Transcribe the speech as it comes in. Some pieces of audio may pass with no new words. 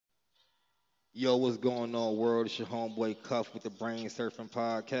Yo, what's going on, world? It's your homeboy Cuff with the Brain Surfing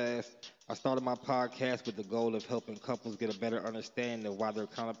Podcast. I started my podcast with the goal of helping couples get a better understanding of why their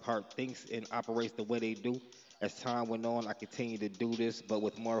counterpart thinks and operates the way they do. As time went on, I continue to do this, but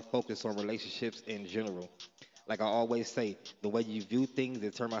with more focus on relationships in general. Like I always say, the way you view things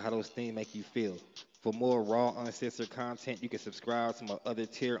determine how those things make you feel. For more raw, uncensored content, you can subscribe to my other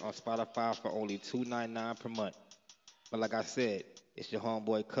tier on Spotify for only $2.99 per month. But like I said, it's your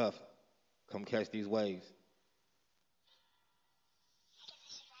homeboy Cuff. Come catch these waves.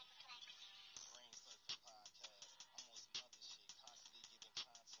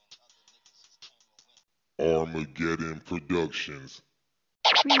 Armageddon Productions.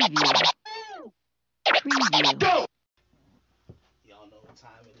 Preview. Preview. Y'all know what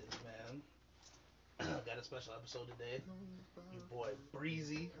time it is, man. Got a special episode today. Your boy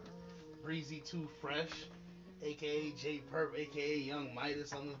Breezy2fresh, aka J Perp, aka Young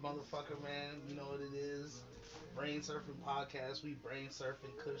Midas on this motherfucker, man. You know what it is. Brain Surfing Podcast. We brain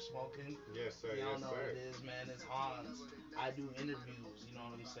surfing, kush smoking. Yes, sir. Y'all Yes, know sir. what it is, man. It's Hans. I do interviews. You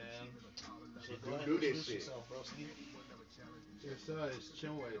know what I'm saying? Shit, go You ahead do and this introduce shit. yourself, bro. Yes, sir. It's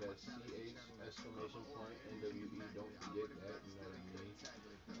Chinwe. That's CH exclamation point NWE. Don't forget that. You know what I mean.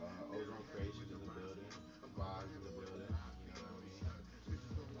 Ozone Creations in the building. Vibes in the building. You know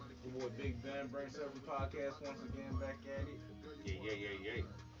what I mean. Your boy Big Ben, Brain Surfing Podcast, once again back at it. Yeah, yeah, yeah, yeah.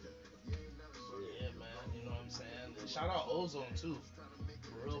 Yeah, man. You know what I'm saying? And shout out Ozone too.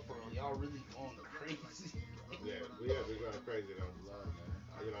 For real, for real. Y'all really going crazy. We going crazy though. Love,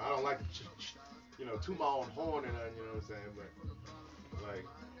 man. I don't like to, toot my own horn and you know what I'm saying, but like,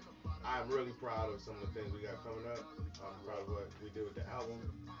 I'm really proud of some of the things we got coming up. I'm proud of what we did with the album.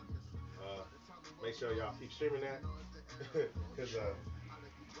 Uh, Make sure y'all keep streaming that, cause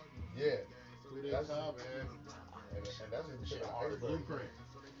yeah, Coup that's d'etat, man. and that's Shit shit hard, hard. Blueprint.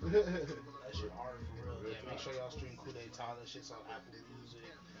 That shit hard for real. Real Yeah, make talk. sure y'all stream Coup d'etat. That shit's on Apple Music,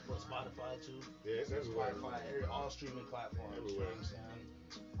 but Spotify too. Yeah, it's everywhere. Spotify, all streaming platforms. You know Everywhere. what I'm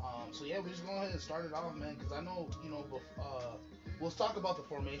saying? So yeah, we just go ahead and start it off, man, because I know we'll talk about the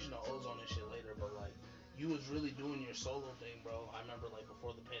formation of Ozone and shit later, but like you was really doing your solo thing, bro. I remember like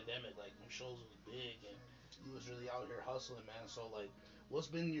before the pandemic, like them shows was big and you was really out here hustling, man. So like, what's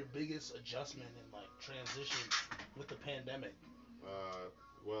been your biggest adjustment and like transition with the pandemic?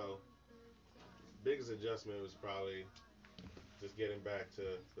 Well, biggest adjustment was probably just getting back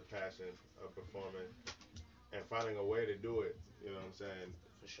to the passion of performing and finding a way to do it. You know what I'm saying?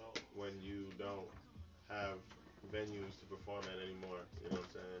 For sure. When you don't have venues to perform at anymore, you know what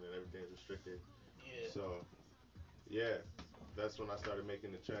I'm saying, and everything's restricted. Yeah. So yeah, that's when I started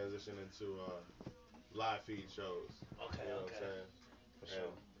making the transition into live feed shows. Okay. You know what I'm Okay. saying? For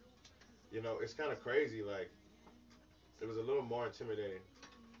And sure. it's kind of crazy. Like it was a little more intimidating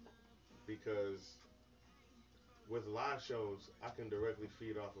because with live shows, I can directly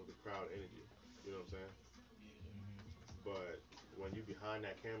feed off of the crowd energy. You know what I'm saying? But when you behind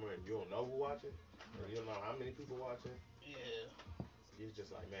that camera and you don't know who watching, and you don't know how many people watching, Yeah. you're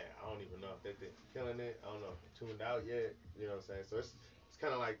just like, man, I don't even know if they think killing it. I don't know if they're tuned out yet. You know what I'm saying? So it's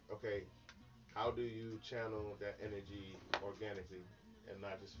kind of like, okay, how do you channel that energy organically and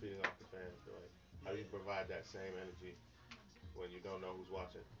not just feeding off the fans? But like, how do you provide that same energy when you don't know who's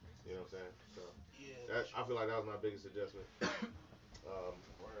watching? You know what I'm saying? So Yeah. I feel like that was my biggest adjustment. Um,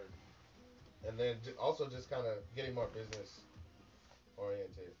 Word. and then also just kind of getting more business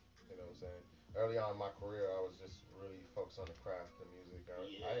oriented. You know what I'm saying? Early on in my career, I was just really focused on the craft, the music. I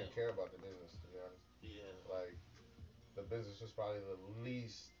Yeah. didn't care about the business, to be honest. Yeah. Like the business was probably the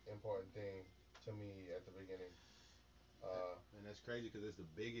least important thing to me at the beginning. And that's crazy because it's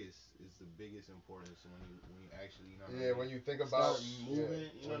the biggest importance when you actually, you know what Yeah, I when mean, you think start about moving,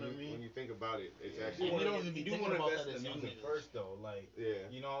 yeah, you know what I mean? when you think about it, it's Yeah. actually And we don't even You be do thinking want to about invest that in as the young music niggas. first, though. Like, yeah,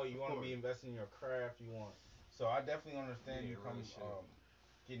 you know, you of want to be course. investing in your craft. You want. So I definitely understand Yeah, you real coming, shit.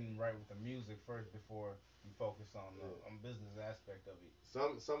 getting right with the music first before you focus on the Yeah. business aspect of it.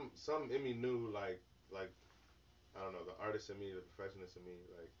 Some in me knew like I don't know, the artist in me, the perfectionist in me,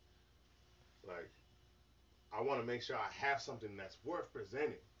 like I want to make sure I have something that's worth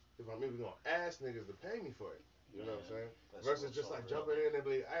presenting. If I'm even gonna ask niggas to pay me for it, you know what I'm Man, saying? that's Versus so just like real. jumping in and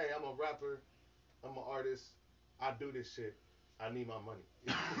be, hey, I'm a rapper, I'm an artist, I do this shit, I need my money.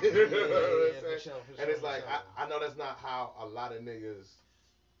 You know what I'm For saying? sure, for And sure, it's for like sure. I know that's not how a lot of niggas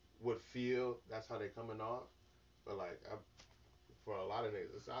would feel. That's how they coming off. But like for a lot of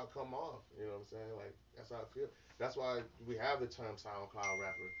niggas, that's how it come off. You know what I'm saying? Like that's how I feel. That's why we have the term SoundCloud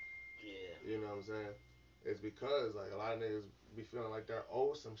rapper. Yeah. You know what I'm saying? It's because like a lot of niggas be feeling like they're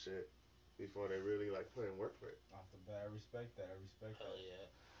owed some shit before they really like put in work for it. Off the bat, I respect that. I respect Hell that. yeah.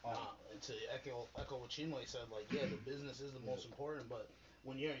 Um, Nah, and to echo what Chinwe said, like, yeah, the business is the most important, but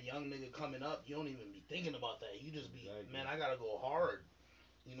when you're a young nigga coming up, you don't even be thinking about that. You just be, man, I gotta go hard.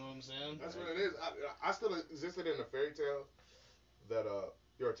 You know what I'm saying? That's what it is. I still existed in a fairy tale that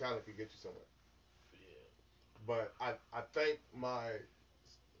your talent could get you somewhere. Yeah. But I thank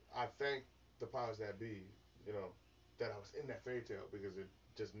the powers that be, you know, that I was in that fairy tale because it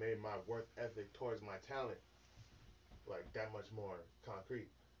just made my work ethic towards my talent like that much more concrete.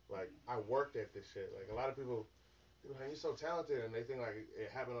 Like I worked at this shit. Like a lot of people, man, you're so talented, and they think like it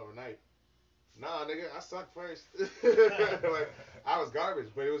happened overnight. Nah, nigga, I sucked first. Like I was garbage,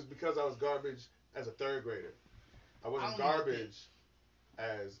 but it was because I was garbage as a third grader. I wasn't garbage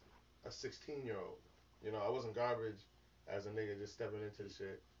as a 16-year-old. You know, I wasn't garbage as a nigga just stepping into the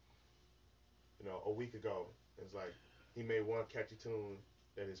shit. You know, a week ago, it's like he made one catchy tune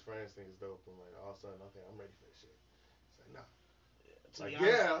that his friends think is dope. I'm like, all of a sudden, okay, I'm ready for this shit. It's like, nah. It's like,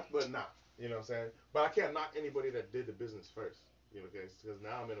 yeah, but nah. You know what I'm saying? But I can't knock anybody that did the business first. You know, because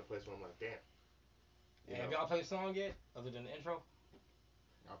now I'm in a place where I'm like, damn. Have y'all played a song yet, other than the intro?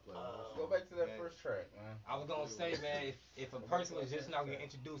 I play one Go song. back to that first track, man. I was gonna say, man, if a person was just now getting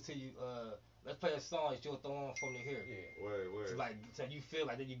introduced to you, let's play a song that you'll throw on from the here. Yeah. Word. So you feel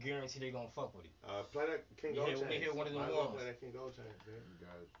like that you guarantee they gonna fuck with it. Play that King Gold Chains. When you hear one of them I ones. play that King Gold Chains, man. You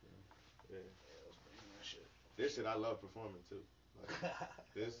guys, Yeah. Let's bring that shit. This shit I love performing too. Like,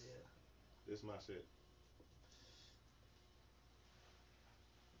 this, Yeah. this my shit.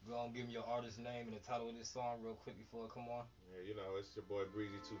 Go on, give me your artist name and the title of this song real quick before it come on. Yeah, you know, it's your boy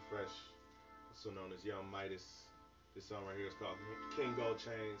Breezy2fresh, also known as Young Midas. This song right here is called King Gold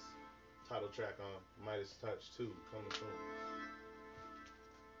Chains. Title track on Midas Touch 2, coming soon.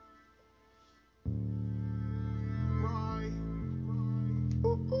 Right.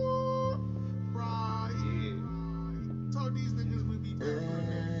 Ooh, ooh. Right. Yeah. Told these niggas we be back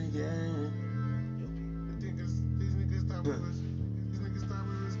on that. These niggas thought we was. These niggas thought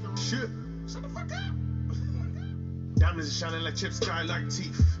we was going. Shit. Shut the fuck up. Diamonds are shining like chips, sky like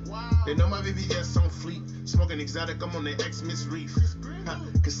teeth. Wow. They know my VVS on fleet. Smoking exotic, I'm on the X Miss Reef.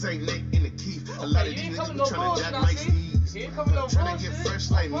 Cause say Nate in the Keith. A lot of these niggas be trying to jack like Steve's. Trying to get fresh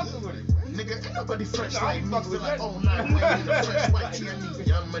like me. Nigga, ain't nobody fresh like me. Feel like, oh, nah, we in the fresh white tee. I need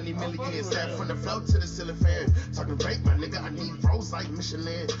young money, millions. Sat from the floor to the ceiling fan. Talking bank, my nigga, I need rolls like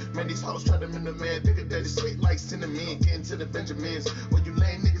Michelin. Man, these hoes try to in the man. Nigga, daddy sweet like cinnamon. Getting to the Benjamins. When you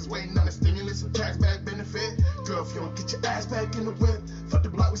lame niggas waiting on a stimulus, a tax back benefit. Girl, if you don't get your ass back in the whip, fuck the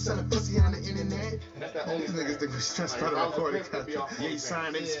block, we selling pussy on the internet. That's that only These niggas think we stressed Like, by the if I was recording. a pimp, it'd be off Yeah, you OnlyFans.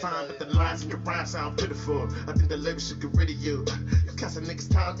 signed, it's fine, but the lines in your rhyme sound pitiful. I think the label should get rid of you. You cast a niggas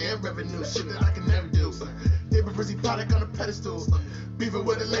time and revenue, shit that I can never do. They put Brizzy product on a pedestal. Beefing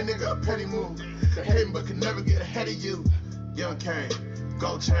with a lame nigga, a petty move. They hate but can never get ahead of you. Young Kane,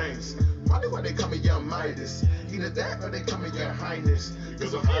 gold chains. Probably why they call me Young Midas. Either that or they call me Your Highness.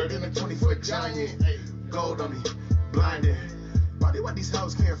 Cause I'm higher than a 20-foot giant. Gold on me, blinding. Probably why these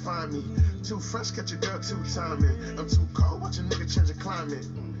hoes can't find me. Too fresh, catch a girl too timing. I'm too cold, watch a nigga change the climate.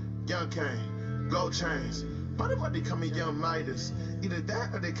 Young Kane, gold chains. Probably why they call me Young Midas. Either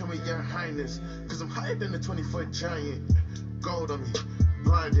that or they call me Your Highness. Cause I'm higher than a 20-foot giant. Gold on me,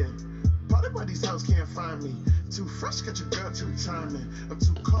 blinding. Probably why these hoes can't find me. Too fresh, catch a girl too timing. I'm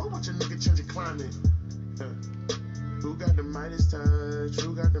too cold, watch a nigga change the climate. Who got the Midas touch?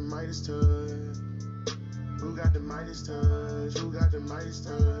 Who got the Midas touch? Who got the Midas touch? Who got the Midas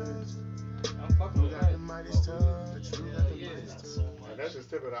touch? I'm fucking Who with got the that. Midas touch? Who got the Midas touch? So much. That's just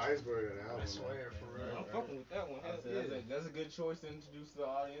tip of the iceberg of the album. I swear, for real. I'm fucking with that one. Hell yeah. That's a good choice to introduce to the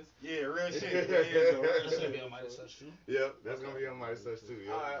audience. Yeah, real shit. That's gonna be on my touch too. Yep, that's gonna be on Midas Touch too.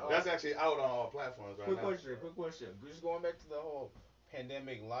 Yep. Alright, That's actually out on all platforms right Quick now. question. Just going back to the whole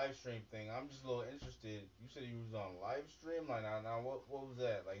pandemic live stream thing. I'm just a little interested. You said you was on live stream. Like now what was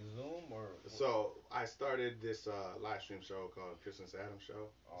that? Like Zoom or? So I started this live stream show called Christmas Adams Show.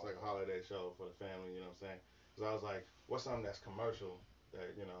 It's like a holiday show for the family, you know what I'm saying? So I was like, what's something that's commercial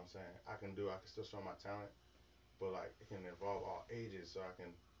that, you know what I'm saying, I can do, I can still show my talent, but like it can involve all ages so I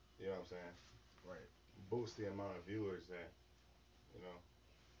can, you know what I'm saying, Right. boost the amount of viewers that, you know.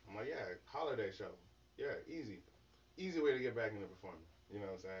 I'm like, yeah, holiday show. Yeah, easy. Easy way to get back into performing. You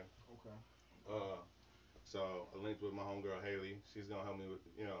know what I'm saying? Okay. So I linked with my homegirl Haley. She's gonna help me with,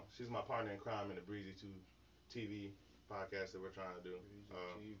 you know, she's my partner in crime in the Breezy2 TV podcast that we're trying to do.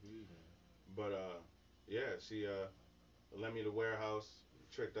 TV. But yeah, she lent me the warehouse,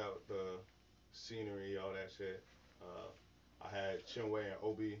 tricked out the scenery, all that shit. I had Chinwe and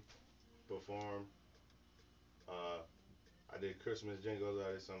Obi perform. I did Christmas jingles.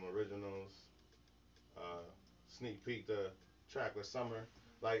 I did some originals. Sneak peek the trackless summer.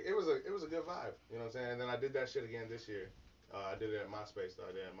 Like it was a good vibe. You know what I'm saying? And then I did that shit again this year. I did it at my space though.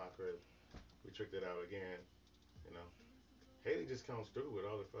 I did it at my crib. We tricked it out again. You know, Haley just comes through with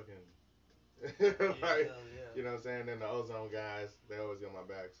all the fucking like, Hell yeah. you know what I'm saying? And the Ozone guys, they always got my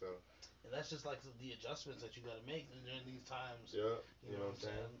back. So And that's just like the adjustments that you gotta make during these times. yeah, You know what I'm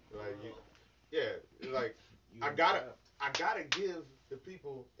saying? Like For you, real. yeah, like You I gotta, adapt. I gotta give the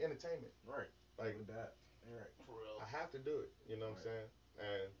people entertainment. Right. Like You adapt. You're right. For real. I have to do it. You know what I'm Right. saying?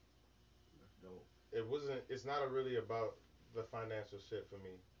 And That's dope. it wasn't. It's not really about the financial shit for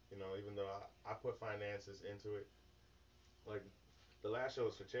me. You know, even though I put finances into it. Like the last show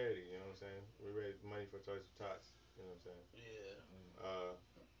was for charity. You know what I'm saying? We raised money for Toys for Tots. You know what I'm saying? Yeah. Uh,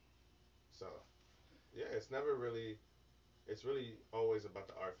 so yeah, it's never really. It's really always about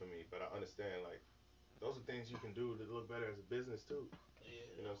the art for me. But I understand like those are things you can do to look better as a business too. Yeah.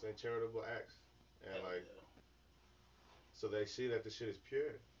 You know what I'm saying? Charitable acts. And Hell like yeah. so they see that the shit is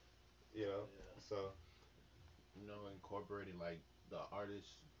pure. You know? Yeah. So Incorporating like the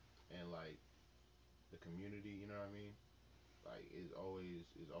artists and like the community. You know what I mean? Like is always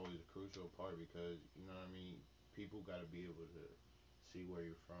a crucial part because people got to be able to see where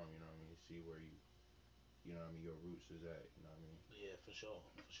you're from. You know what I mean? See where your roots is at. You know what I mean? Yeah, for sure.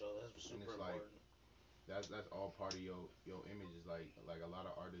 For sure. That's And super it's like important. that's all part of your image. Is like a lot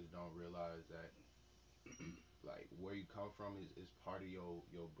of artists don't realize that like where you come from is part of your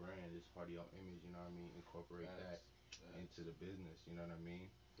brand. It's part of your image. You know what I mean? Incorporate that Facts. Facts. into the business. You know what I mean?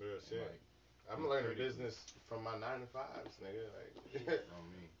 real And shit. like I'm be learning critical. business from my 9 to 5s, nigga. Like, Yeah. On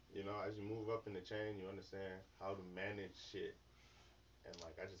me. you know, as you move up in the chain, you understand how to manage shit, and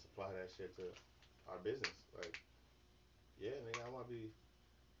like I just apply that shit to our business. Like, yeah, nigga, I want to be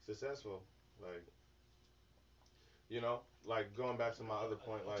successful. Like, like going back to my other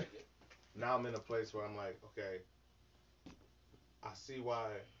point, I'll like take it. now I'm in a place where I'm like, okay, I see why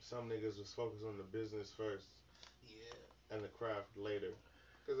some niggas was focused on the business first Yeah. and the craft later,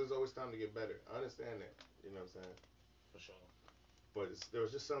 because there's always time to get better. I understand that, you know what I'm saying? For sure. But there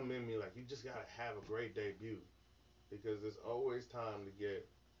was just something in me like you just gotta have a great debut because there's always time to get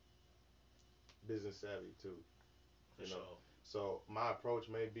business savvy too, For you know. sure. So my approach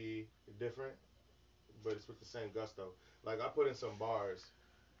may be different, but it's with the same gusto. Like I put in some bars.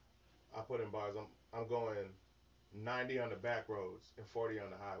 I put in bars. I'm going 90 on the back roads and 40 on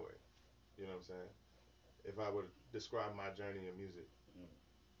the highway. You know what I'm saying? If I would describe my journey in music, Mm.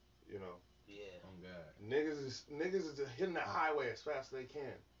 you know, Yeah. On God. niggas is hitting the highway as fast as they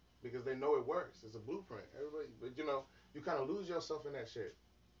can because they know it works. It's a blueprint. Everybody, but you kind of lose yourself in that shit.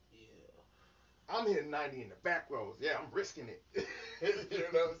 Yeah. I'm hitting 90 in the back roads. Yeah, I'm risking it. You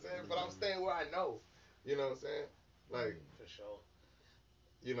know what I'm saying? But I'm staying where I know. You know what I'm saying? Like, For sure.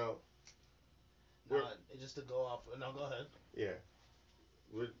 you know, we're Nah, just to go off. No, go ahead. yeah,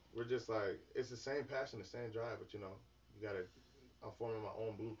 we're just like it's the same passion, the same drive, but you gotta. I'm forming my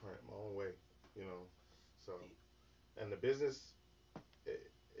own blueprint, my own way. You know, so and the business,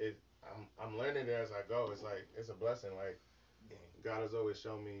 it I'm learning it as I go. It's like it's a blessing. Like God has always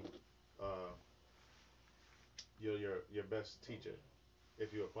shown me, uh, you're your best teacher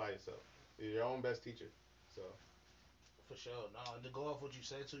if you apply yourself. You're your own best teacher. So For sure. No, and to go off what you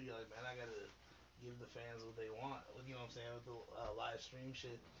said too, you're like, man, I gotta give the fans what they want. You know what I'm saying with the live stream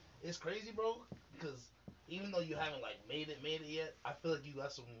shit. It's crazy, bro, because even though you haven't like made it yet, I feel like you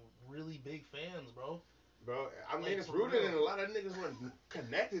got some really big fans, bro. bro, I mean Like it's for rooted in real. a lot of niggas we're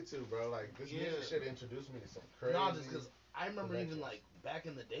connected to, bro. Like this Yeah. music shit introduced me to some crazy. Nah, just because I remember even connections. like back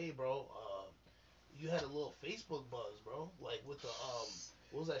in the day, bro. You had a little Facebook buzz, bro. Like with the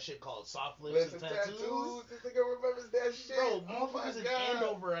what was that shit called? Soft lips Listen, and tattoos. This nigga remembers that shit. Bro, Oh my motherfuckers in god.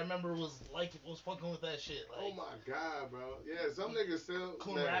 Andover, I remember was fucking with that shit. Oh Like my god, bro. Yeah, some niggas still.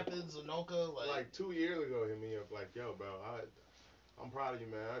 Coon Man, Rapids, Anoka, like 2 years ago, hit me up like, yo, bro, I'm proud of you,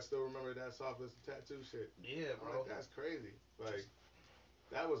 man. I still remember that soft list tattoo shit. yeah, I'm bro. like, that's crazy. Like,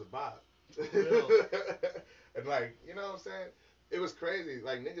 that was a bop. Real. And like, you know what I'm saying? It was crazy.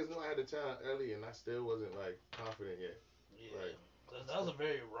 Like niggas knew I had the talent early, and I still wasn't like confident yet. Yeah, Like, cause that was a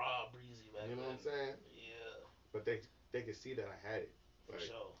very raw breezy back you know what then. I'm saying? Yeah, But they could see that I had it. for Like,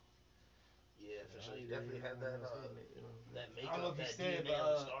 sure. Yeah, for sure. I You didn't definitely had know that what I was doing, you know? that I don't know makeup, if you that said, DNA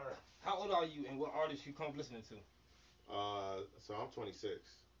on the star. how old are you and what artists you come listening to? So I'm 26.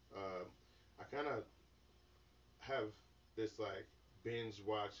 I kind of have this like binge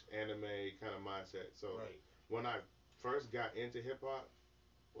watch anime kind of mindset. So Right. when I first got into hip hop,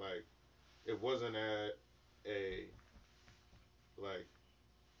 like it wasn't at a like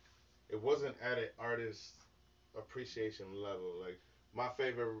it wasn't at an artist appreciation level. Like my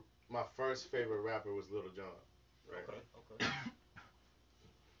first favorite rapper was Little John, right? Okay. Okay.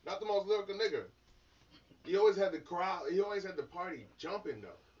 Not the most lyrical nigga. He always had the crowd. He always had the party jumping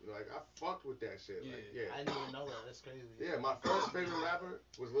though. Like I fucked with that shit. Yeah. Like, yeah. I didn't even know that. That's crazy. Yeah, my first favorite rapper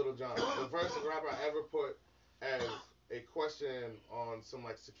was Lil Jon. The first rapper I ever put as a question on some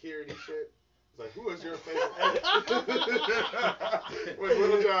like security shit. It's like, who is your favorite? Was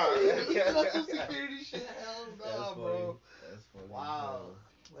Lil Jon. That's some security shit. Hell no, bro. That's funny. Wow.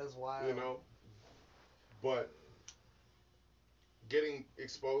 That's wild. You know, but getting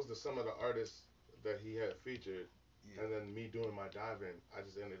exposed to some of the artists that he had featured, and then me doing my diving, I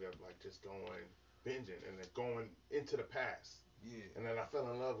just ended up like just going binging and then going into the past. Yeah. And then I fell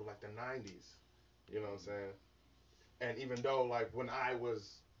in love with like the 90s. You know what I'm saying? And even though like when I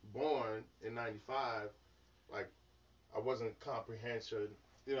was born in 95, like I wasn't comprehension,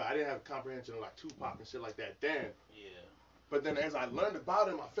 you know, I didn't have comprehension of like Tupac and shit like that then. Yeah. But then as I learned about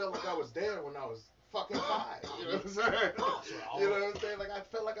him, I felt like I was there when I was fucking 5. You know what I'm saying? You know what I'm saying? Like I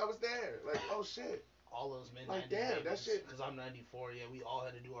felt like I was there. Like, oh shit. All those mid-90s Like, damn, that shit. Because I'm 94, yeah, we all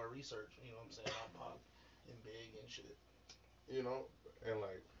had to do our research. You know what I'm saying? On Pop and Big and shit. You know? And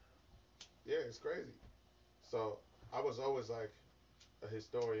like, yeah, it's crazy. So I was always like a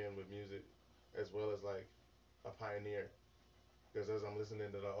historian with music as well as like a pioneer. Because as I'm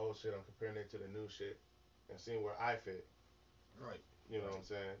listening to the old shit, I'm comparing it to the new shit and seeing where I fit. Right. You know what I'm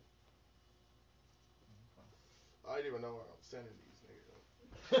saying? I didn't even know where I'm sending these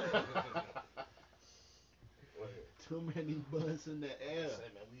niggas. Too many buzz in the air. Say,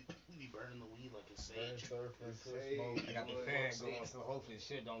 man, we be burning the weed like it's sage. I got the fan going, so hopefully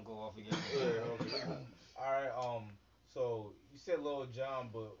shit don't go off again. Alright, so you said Lil Jon,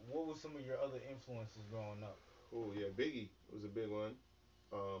 but what were some of your other influences growing up? Oh yeah, Biggie was a big one.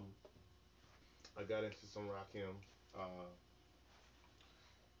 I got into some Rakim.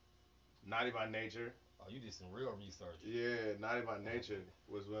 Naughty by Nature. Oh, you did some real research. Yeah, Naughty by Nature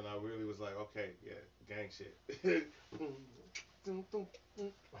was when I really was like, okay, yeah, gang shit.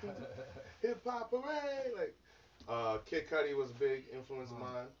 Hip hop hooray! Like, Kid Cudi was a big influence of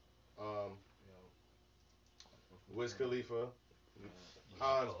mine. Wiz Khalifa.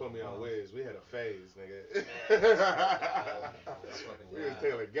 Hans put me on Wiz. We had a phase, nigga. We was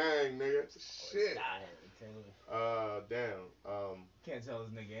Taylor Gang, nigga. Shit. Damn. Can't tell this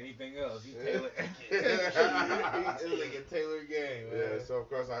nigga anything else. He Taylor. It's like a Taylor Gang, man. Yeah, so of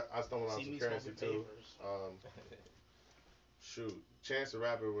course I stumbled on See some me currency smoking too. papers. Shoot, Chance the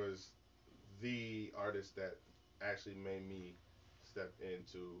Rapper was the artist that actually made me step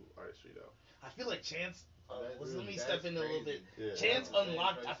into artistry, though. I feel like Chance. That's Let me really- step in a little crazy. bit. Yeah. Chance That's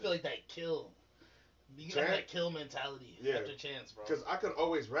unlocked. I impressive. feel like that kill. You got Chance? that kill mentality after Chance, bro. Because I could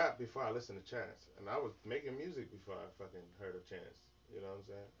always rap before I listened to Chance, and I was making music before I fucking heard of Chance. You know what I'm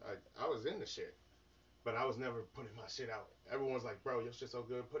saying? I was in the shit, but I was never putting my shit out. Everyone's like, bro, your shit's so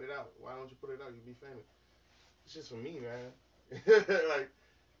good, put it out. Why don't you put it out? You'd be famous. It's just for me, man. Like,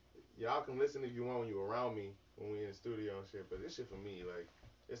 y'all can listen if you want when you around me when we in the studio and shit, but this shit for me, like,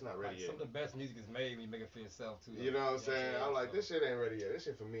 it's not ready Like, yet. some of the best music is made when you make it for yourself too. You know what I'm saying? Yeah, I'm like, so- this shit ain't ready yet. This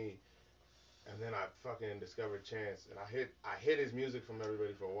shit for me. And then I fucking discovered Chance, and I hit his music from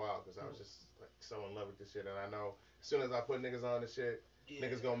everybody for a while because I was just like so in love with this shit. And I know as soon as I put niggas on this shit,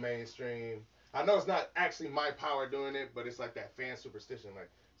 niggas go mainstream. I know it's not actually my power doing it, but it's like that fan superstition. Like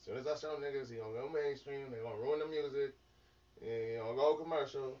as soon as I show niggas, he gonna go mainstream. They gonna ruin the music. He gonna go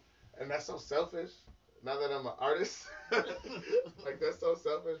commercial, and that's so selfish. Now that I'm an artist, like that's so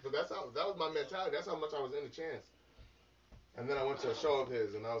selfish. But that was my mentality. That's how much I was into Chance. And then I went to a show of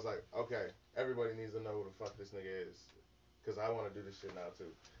his, and I was like, okay, everybody needs to know who the fuck this nigga is, cause I want to do this shit now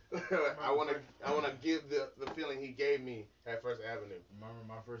too. I want to give the feeling he gave me at First Avenue. Remember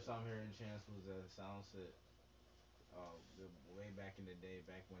my first time hearing Chance was at Soundset. Way back in the day,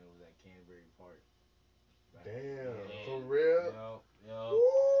 back when it was at Canterbury Park. Damn, for real? Yo.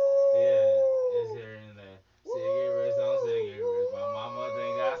 Yeah, it's here and there. Cigarettes on cigarettes. My mama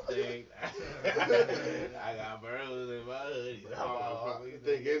think I stink. I got burrows in my hoodie. You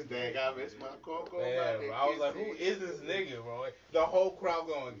think it's dang? I miss my cocoa. Man, bro, I was like, who is this nigga, bro? The whole crowd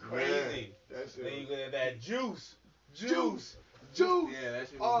going crazy. Man, that shit. Then you get that juice. Juice. Yeah, that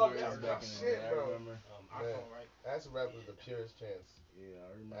shit was that's crazy back my in the shit, day. bro. I remember. iPhone, right? That's rap was the purest Chance. Yeah,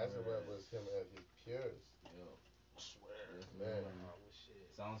 I remember. That's rap that. was him at his purest. Yo, I swear. yes, Man. man. Oh, shit.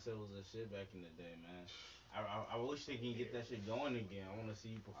 Soundset was a shit back in the day, man. I wish they can get that shit going again. I want to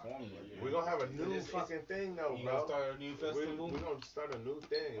see you perform it. We're gonna have a new It's- fucking thing though, You bro. gonna start a new festival? We're gonna start a new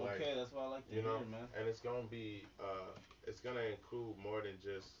thing. Okay, Like, that's what I like to you know, hear, man. and it's gonna be it's gonna include more than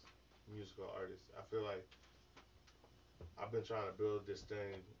just musical artists. I feel like I've been trying to build this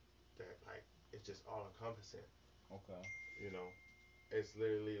thing that like it's just all encompassing, Okay. you know. it's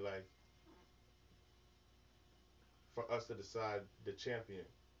literally like for us to decide the champion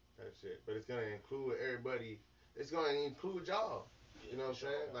type shit. But it's gonna include everybody. It's gonna include y'all. You know what I'm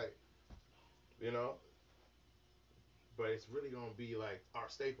saying? Like, you know. But it's really gonna be like our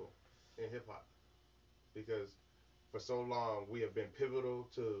staple in hip hop because for so long we have been pivotal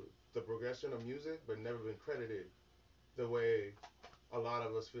to the progression of music, but never been credited the way a lot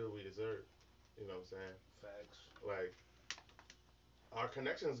of us feel we deserve. You know what I'm saying? Facts. Like our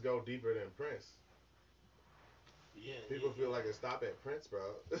connections go deeper than Prince. Yeah. People feel like it stop at Prince, bro.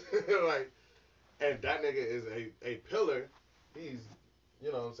 Like, and that nigga is a pillar. He's,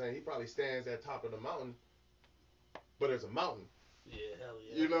 you know what I'm saying? He probably stands at top of the mountain, but there's a mountain. Yeah, hell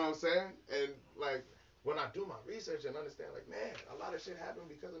yeah. You know what I'm saying? And like when I do my research and understand, like, man, a lot of shit happened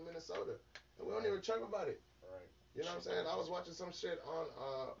because of Minnesota, and we don't even chirp about it. Right. You know what I'm saying? I was watching some shit on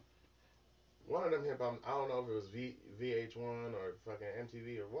one of them hip hop. I don't know if it was VH1 or fucking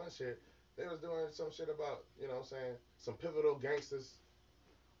MTV or one shit. They was doing some shit about, you know what I'm saying, some pivotal gangsters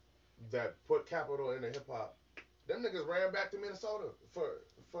that put capital into hip hop. Them niggas ran back to Minnesota for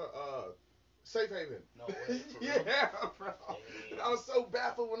safe haven. No way. Yeah, bro. And I was so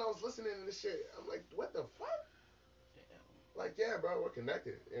baffled when I was listening to this shit. I'm like, what the fuck? Damn. Like, yeah, bro, we're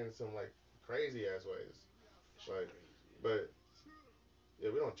connected in some like crazy ass ways. Like, but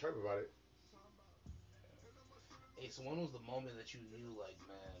yeah, we don't chirp about it. Hey, so when was the moment that you knew, like,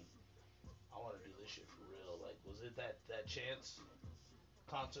 man, I want to do this shit for real? Like, was it that Chance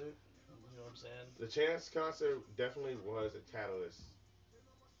concert? You know what I'm saying? The Chance concert definitely was a catalyst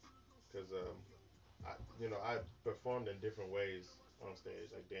because I performed in different ways on stage,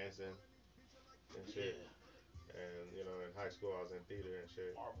 like dancing and shit. Yeah. And in high school I was in theater and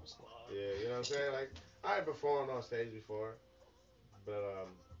shit. Marvel Squad. Yeah, you know what I'm saying? Like I had performed on stage before, but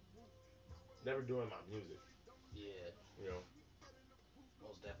never doing my music. Yeah. You know.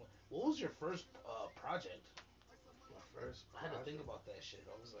 Most definitely. What was your first project? My first project? I had to think about that shit.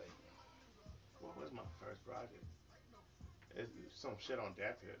 I was like, what was my first project? It's some shit on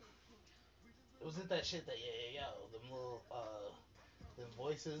Dat Piff. Was it that shit that them little them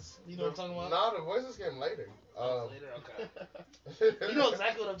voices? You know what I'm talking about? Nah, the voices came later. Later, okay. You know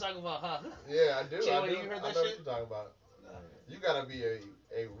exactly what I'm talking about, huh? Yeah, I do. Chinwe, I do. you heard I that know shit? what you're talking about. You gotta be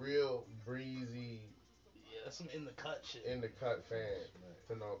a real breezy. Yeah, that's some in the cut shit. In the cut fan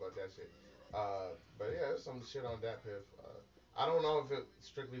to know about that shit. But yeah, there's some shit on Dat Piff. I don't know if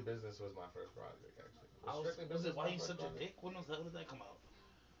Strictly Business was my first project actually. Was it Why You Such a Dick? When did that come out?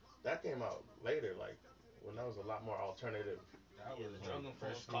 That came out later, like when that was a lot more alternative. That was drug like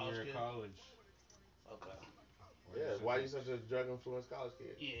influenced freshman year of college. Okay. Yeah, Why You Such a Drug Influenced College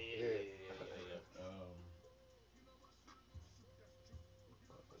Kid? Yeah.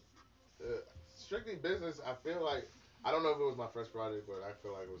 Strictly Business, I feel like, I don't know if it was my first project, but I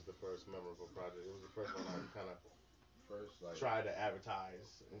feel like it was the first memorable project. It was the first one I kind of tried to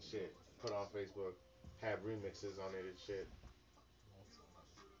advertise and shit, put on Facebook, have remixes on it and shit.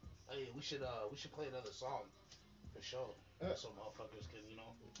 Hey, we should play another song for sure. So motherfuckers can,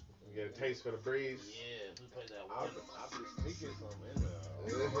 We get a taste for the breeze. Yeah, we play that one. I'll be sneaking some in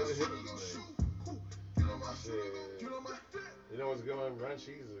Shit. You know what's a good one? Run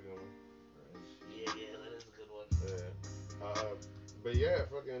Cheese is a good one. Yeah, that is a good one. Yeah. But yeah,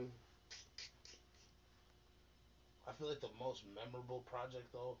 fucking. I feel like the most memorable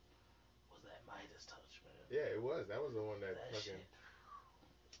project though was that Midas Touch, man. Yeah, it was. That was the one that fucking shit.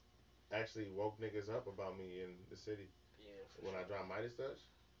 actually woke niggas up about me in the city. Yeah. When I dropped Midas Touch,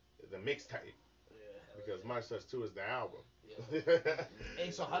 the mixtape. Yeah. Because Midas Touch 2 is the album. Yeah.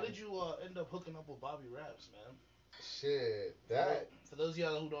 Hey, so how did you end up hooking up with Bobby Raps, man? Shit, that. For those of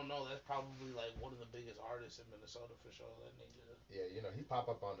y'all who don't know, that's probably like one of the biggest artists in Minnesota for sure. That nigga. Yeah, he pop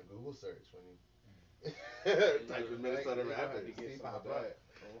up on the Google search when he type in Minnesota rappers. He pop up.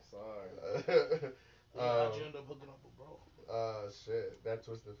 I'm sorry. How'd you end up hooking up with bro? Shit, that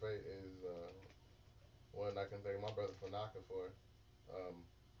Twisted Fate is one I can thank my brother Fanaka for.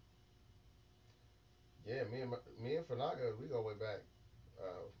 Yeah, me and Fanaka, we go way back.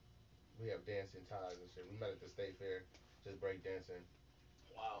 We have dancing ties and shit. We met at the state fair, just break dancing.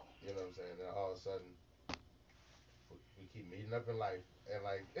 Wow. You know what I'm saying? And all of a sudden, we keep meeting up in life, and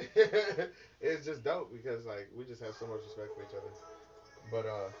like, it's just dope because like we just have so much respect for each other. But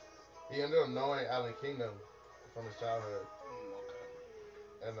he ended up knowing Allen Kingdom from his childhood,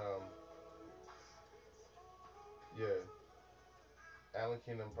 Okay. and yeah, Allen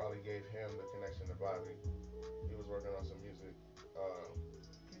Kingdom probably gave him the connection to Bobby. He was working on some music.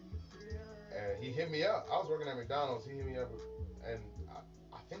 And he hit me up. I was working at McDonald's. He hit me up, and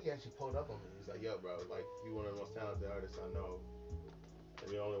I think he actually pulled up on me. He's like, "Yo, bro, like you one of the most talented artists I know.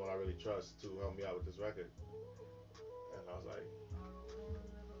 and you're the only one I really trust to help me out with this record. And I was like,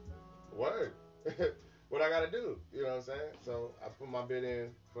 word. What I gotta do? You know what I'm saying? So I put my bid in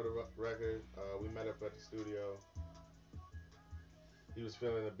for the record. We met up at the studio. He was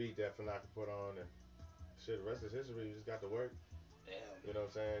feeling the beat that Fanac put on, and shit, the rest is history. We just got to work. Damn. You know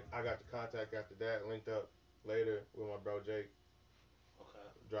what I'm saying? I got the contact after that, linked up later with my bro Jake. Okay.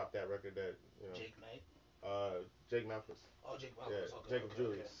 Dropped that record that, you know. Jake Knight. Jake Memphis. Oh, Jake Yeah, Memphis. Okay. Jacob Okay.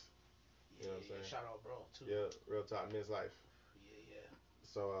 Julius. Okay. You know what I'm saying? Shout out, bro. Too. Yeah, real talk, men's life. Yeah.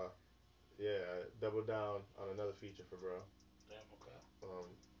 So, yeah, I doubled down on another feature for bro. Damn. Okay.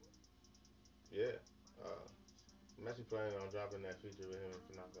 Yeah. I'm actually planning on dropping that feature with him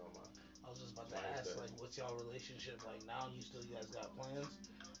if not on my. I was just about to ask, like, what's y'all relationship like now? You guys got plans?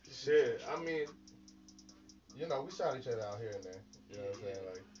 Shit, I mean, you know, we shot each other out here and there. You know what I'm saying?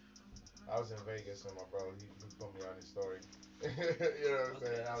 Like, I was in Vegas and my bro, he put me on his story. You know what I'm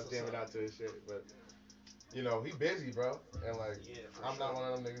saying? I was jamming out to his shit, but you know, he busy, bro, and like, I'm not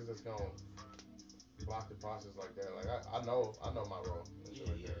one of them niggas that's gonna block the process like that. Like, I know my role.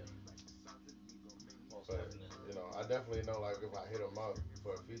 Yeah. But you know, I definitely know, like, if I hit him up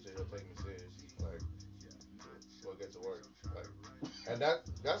for a feature, he'll take me serious. Like, we'll get to work. Like, and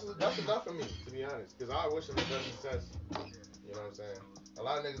that's enough for me, to be honest. Cause I wish him the best success. You know what I'm saying? A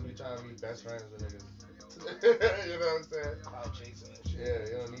lot of niggas be trying to be best friends with niggas. You know what I'm saying? Cloud chasing and shit. Yeah,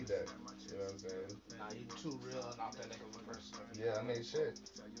 you don't need that. You know what I'm saying? Nah, you too real and authentic of a person. Yeah, I mean, shit.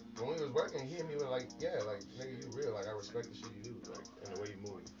 When we was working, he hit me with like, yeah, like, nigga, you real. Like, I respect the shit you do, like, and the way you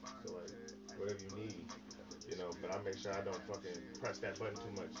move. So, like, whatever you need, you know, but I make sure I don't fucking press that button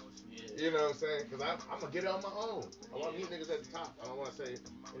too much. Yeah. You know what I'm saying? Because I'm going to get it on my own. I want to meet niggas at the top. I don't want to say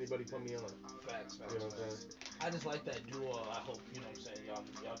anybody put me on. Facts. You know what I'm saying? I just like that duo. I hope, you know what I'm saying,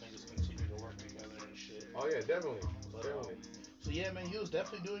 y'all niggas continue to work together and shit. Oh, yeah, definitely. But, definitely. So, yeah, man, you was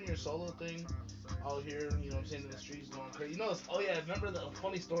definitely doing your solo thing out here, you know what I'm saying, in the streets going crazy. You know, remember the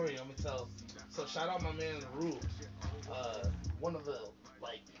funny story I'm going to tell. So, shout out my man, Rue. One of the,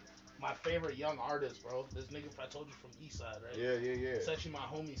 like, my favorite young artists, bro. This nigga, I told you, from Eastside, right? Yeah. It's actually my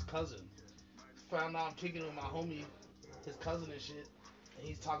homie's cousin. Found out I'm kicking with my homie, his cousin and shit. And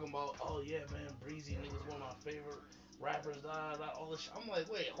he's talking about, oh yeah, man, Breezy, nigga's one of my favorite rappers, all this shit. I'm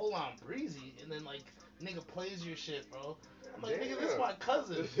like, wait, hold on, Breezy? And then, like, nigga plays your shit, bro. I'm like, nigga, this is my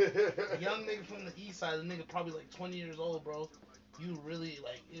cousin. Young nigga from the East Side, the nigga probably like 20 years old, bro. You really,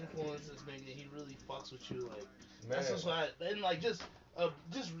 like, influence this nigga. He really fucks with you, like. Man. That's just why. And like, just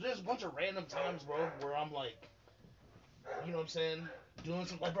there's a bunch of random times, bro, where I'm like, you know what I'm saying, doing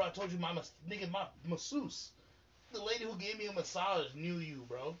some, like, bro, I told you my masseuse, the lady who gave me a massage knew you,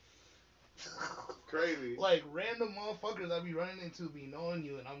 bro. Crazy. Like, random motherfuckers I be running into be knowing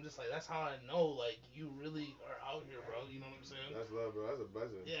you, and I'm just like, that's how I know, like, you really are out here, bro. You know what I'm saying? That's love, bro. That's a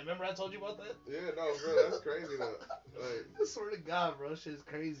blessing. Yeah, remember I told you about that? Yeah, no, bro, that's crazy, though. Like, I swear to God, bro, shit's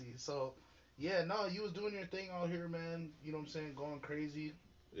crazy. So, yeah, no, you was doing your thing out here, man. You know what I'm saying? Going crazy.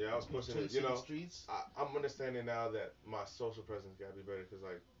 Yeah, I was pushing it. You know, I'm understanding now that my social presence gotta be better, because,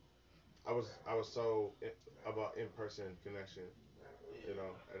 like, I was so about in-person connection, you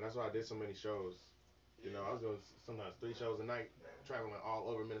know, and that's why I did so many shows. You know, I was doing sometimes 3 shows a night, traveling all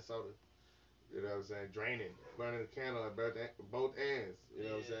over Minnesota. You know what I'm saying? Draining, burning the candle at both ends. You know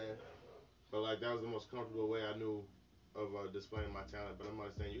what I'm saying? But, like, that was the most comfortable way I knew of displaying my talent. But I'm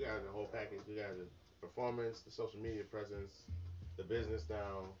understanding you got the whole package. You got the performance, the social media presence, the business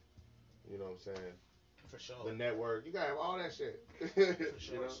down. You know what I'm saying? For sure. The network. You got to have all that shit. For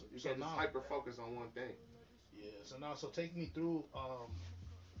sure. You know? You can't just hyper focus on one thing. Yeah. So take me through.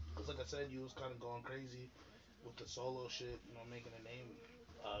 Cause like I said, you was kind of going crazy with the solo shit. You know, making a name,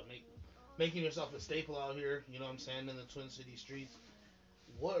 making yourself a staple out here. You know what I'm saying, in the Twin City streets.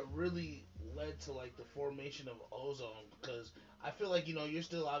 What really led to, like, the formation of Ozone? Because I feel like, you know, you're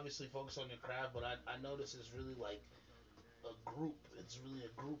still obviously focused on your craft, but I notice it's really like a group. It's really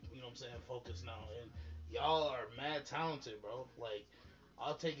a group, you know what I'm saying, focus now. And y'all are mad talented, bro. Like,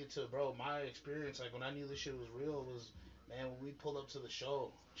 I'll take it to, bro, my experience, like, when I knew this shit was real was, man, when we pulled up to the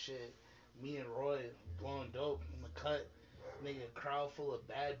show, shit, me and Roy blowing dope in the cut, nigga, crowd full of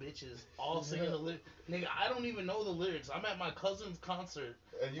bad bitches, all singing the lyrics. Nigga, I don't even know the lyrics. I'm at my cousin's concert.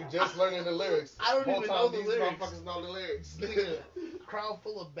 And you just learning the lyrics. I don't even know the these lyrics. Motherfuckers know the lyrics. Nigga, crowd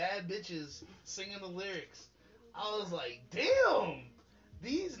full of bad bitches singing the lyrics. I was like, damn,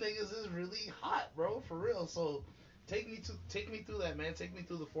 these niggas is really hot, bro, for real. So take me through that, man. Take me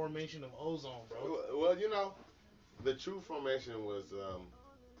through the formation of Ozone, bro. Well, you know, the true formation was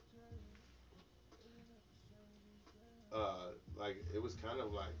like, it was kind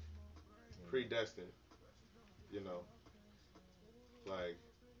of like predestined, you know. Like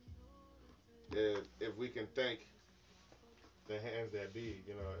if we can thank the hands that be,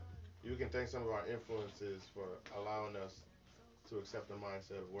 you can thank some of our influences for allowing us to accept the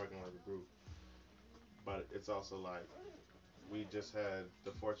mindset of working like a group. But it's also like we just had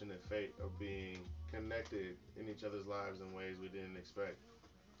the fortunate fate of being connected in each other's lives in ways we didn't expect,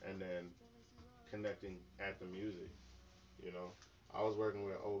 and then connecting at the music. You know, I was working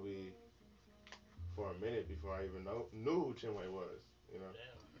with Obi for a minute before I even knew who Chinwe was. You know,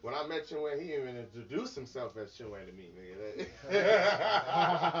 Damn. when I met Chinwe, he even introduced himself as Chinwe to me, nigga. You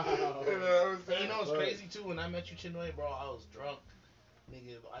know what I'm Hey, saying? you know what's crazy too? When I met you, Chinwe, bro, I was drunk.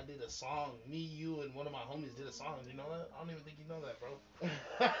 Nigga, I did a song. Me, you, and one of my homies did a song. You know that? I don't even think you know that, bro.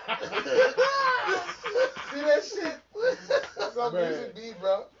 See that shit? That's how Man. music be,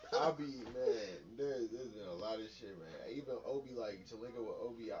 bro. I'll be, man, there's been a lot of shit, man. Even Obi, like, to link up with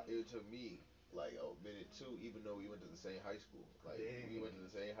Obi, it took me, like, a minute too, even though we went to the same high school. Like, we went to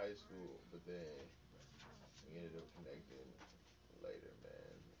the same high school, but then we ended up connecting later,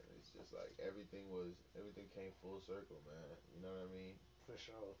 man. And it's just like, everything came full circle, man. You know what I mean? For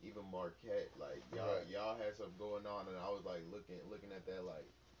sure. Even Marquette, like, y'all had something going on, and I was, like, looking at that, like,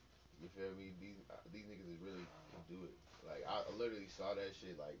 you feel me? These niggas is really can do it. Like I literally saw that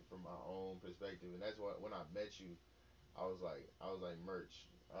shit like from my own perspective, and that's why when I met you, I was like merch.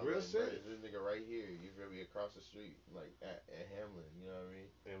 I was Real like shit. merch. This nigga right here, you feel me? Across the street, like at Hamlin. You know what I mean?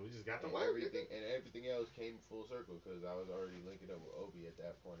 And we just got to And work. everything else came full circle because I was already linking up with Obi at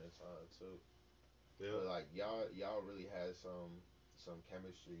that point in time too. Yeah. But like y'all really had some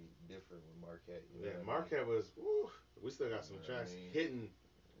chemistry different with Marquette. You know Yeah, what Marquette was. Woo, we still got some You know what I tracks mean? hitting.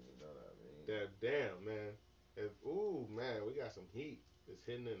 You know what I mean? That damn man. Ooh man, we got some heat. It's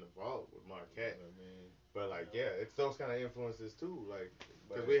hitting in the vault with Marquette. You know what I mean? But like, yeah, it's those kind of influences too. Like,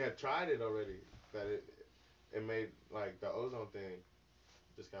 because But we had tried it already. That it made like the ozone thing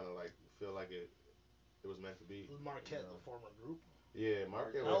just kind of like feel like it was meant to be. Was Marquette No. the former group? Yeah,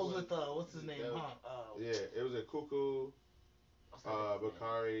 Marquette That was was. with what's his name, That was- huh? Yeah, it was a Cuckoo, What's that nigga's name?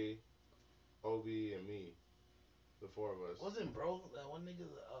 Bakari, Obi, and me. The four of us. Wasn't bro that one nigga,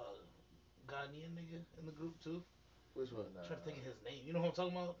 Ghanaian nigga in the group too? Which one? Nah, I'm trying to think of his name. You know what I'm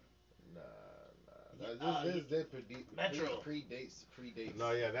talking about? nah. Yeah, This Metro. predates.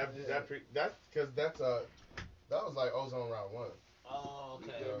 No, yeah, that because that was like ozone round one. Oh, You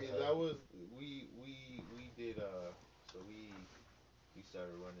okay. feel me? Okay. That was we did so we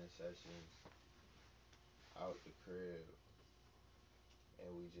started running sessions out the crib, and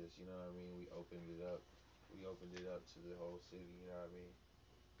we just, you know what I mean, we opened it up to the whole city, you know what I mean?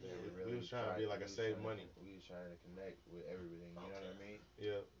 Yeah, And we was trying to be like a save money. We was trying to connect with everything, you know what I mean?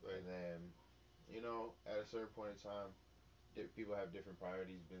 Yeah, like And then, at a certain point in time, people have different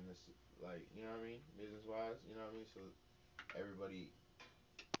priorities, business, like, you know what I mean, business wise, you know what I mean. So everybody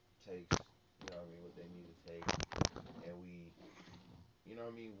takes, you know what I mean, what they need to take, and we, you know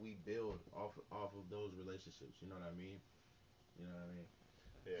what I mean, we build off of those relationships. You know what I mean. You know what I mean.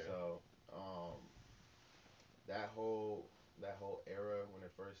 yeah. So that whole era when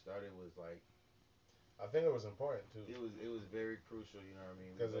it first started was like I think it was important too it was very crucial. You know what I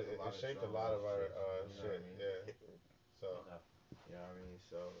mean. because it shaped a lot of our you know shit. what I mean? Yeah. So Okay. You know what I mean.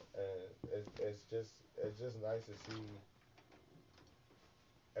 So it's just nice to see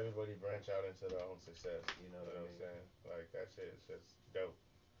everybody branch out into their own success. you know You what know I what I'm mean. saying? Like that shit is just dope.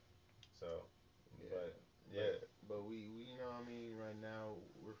 So, Yeah. but yeah, But we you know what I mean. Right now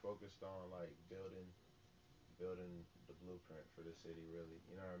we're focused on like building the blueprint for the city. Really,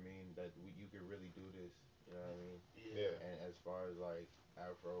 you know what I mean. That you could really do this. You know what I mean. yeah, And as far as like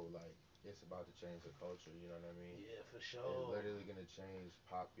Afro, like it's about to change the culture. You know what I mean. Yeah, for It's sure. literally gonna change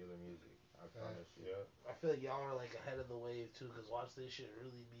popular music. I promise you. yeah. I feel like y'all are like ahead of the wave too, cause watch this shit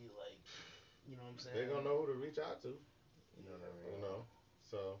really be like, you know what I'm saying? They're gonna know who to reach out to. You know what I You mean. know,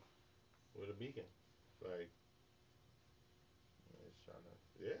 so we're the beacon. Like, It's trying to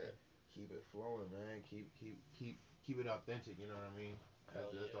yeah, keep it flowing, man. Keep it authentic. You know what I mean. Hell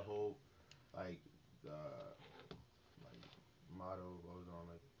That's the yeah. whole like the like motto goes on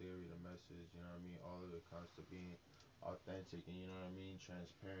like theory, the message. You know what I mean. All of it comes to being authentic and you know what I mean,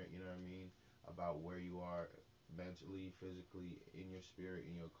 transparent. You know what I mean about where you are mentally, physically, in your spirit,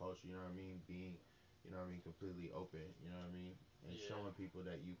 in your culture. You know what I mean. Being, you know what I mean, completely open. You know what I mean, and Yeah. showing people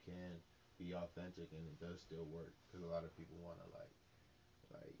that you can be authentic and it does still work because a lot of people want to like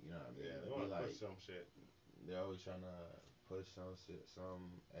you know what I mean. yeah. They Be want to like push some shit. they're always trying to push some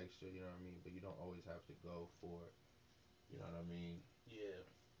extra. You know what I mean, but you don't always have to go for. You know what I mean. Yeah.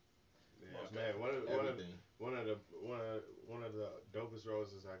 Yeah, Most man. Everything. One of the dopest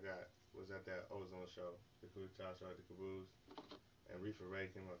roses I got was at that ozone show, the Kuchar show at the Caboose, and Reefer Ray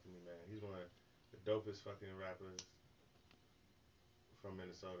came up to me, man. He's one of the dopest fucking rappers from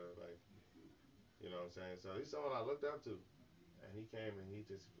Minnesota, like, you know what I'm saying? So he's someone I looked up to, and he came and he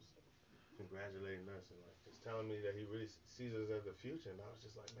just was congratulating us and like just telling me that he really sees us as the future, and I was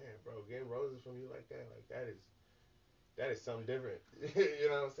just like, man, bro, getting roses from you like that is something different. You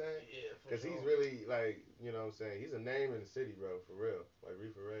know what I'm saying? Yeah, for Because sure. he's really like, you know what I'm saying? He's a name in the city, bro, for real. Like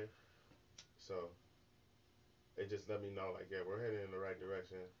Reefer Ray. So it just let me know, like, yeah, we're heading in the right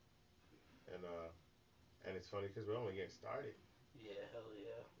direction, and it's funny because we're only getting started. Yeah, hell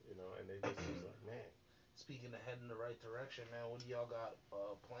yeah. You know, and they just was like, man. Speaking of heading in the right direction, man, what do y'all got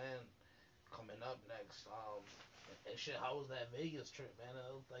planned coming up next? And shit, how was that Vegas trip, man? It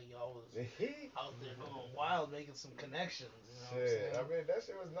looked like y'all was out there going wild, making some connections. You know what I'm saying? I mean, that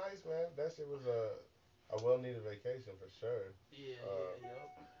shit was nice, man. That shit was a well-needed vacation for sure. Yeah,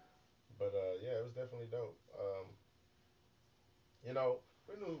 But yeah, it was definitely dope. You know,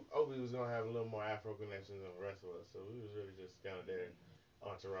 we knew Obi was gonna have a little more Afro connections than the rest of us, so we was really just kind of there,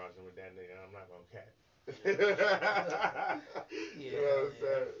 entouraging with that nigga. I'm not gonna cap. You know what I'm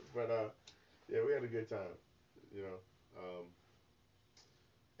saying? But yeah, we had a good time. You know,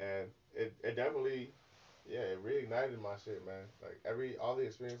 and it definitely, yeah, it reignited my shit, man. Like all the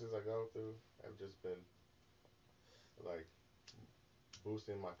experiences I go through have just been like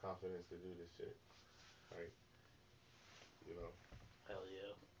boosting my confidence to do this shit. Like, you know. hell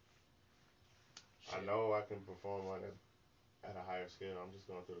yeah. I know I can perform on it at a higher scale. I'm just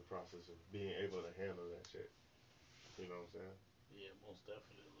going through the process of being able to handle that shit. You know what I'm saying? Yeah, most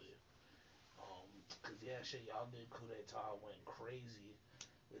definitely. Cause yeah, shit, y'all did Coup d'etat, went crazy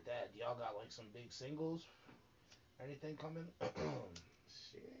with that. Y'all got like some big singles? Anything coming?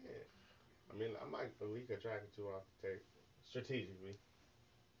 Shit. I mean, I might leak a track or two off the tape strategically.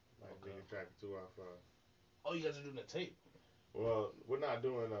 Might leak a track or two off. Oh, you guys are doing a tape? Well, we're not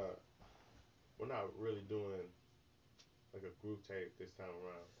really doing like a group tape this time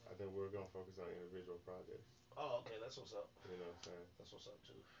around. I think we're gonna focus on individual projects. Oh, okay, that's what's up. You know what I'm saying? That's what's up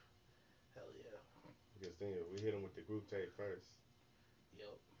too. Hell yeah. Because then we hit them with the group tape first.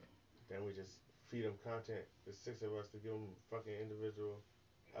 Yep. Then we just feed them content. There's 6 of us to give them fucking individual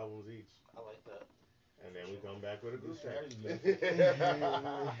albums each. I like that. And then we come back with a group tape.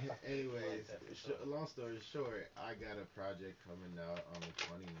 Anyways, long story short, I got a project coming out on the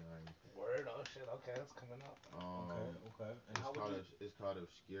 29th. Word, oh shit, okay, that's coming out. Okay. And it's called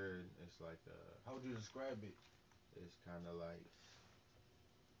Obscured. It's like how would you describe it? It's kind of like,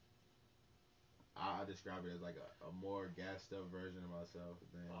 I describe it as like a more gassed up version of myself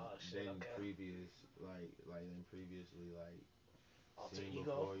than previously seen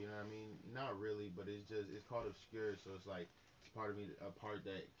before. You know what I mean? Not really, but it's called Obscured, so it's like it's part of me, a part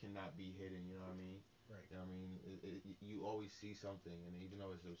that cannot be hidden. You know what I mean? Right. You know what I mean? You always see something, and even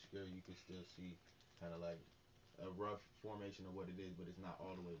though it's obscure, you can still see kind of like a rough formation of what it is, but it's not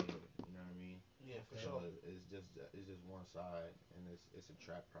all the way there. You know what I mean? Yeah, for So sure. it's just one side, and it's a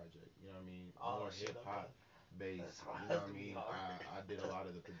trap project. You know what I mean? Oh, more hip hop based. You know what I mean? I did a lot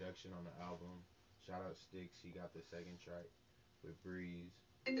of the production on the album. Shout out Sticks, he got the second track with Breeze.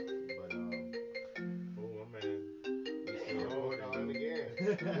 But oh man, we still recording again.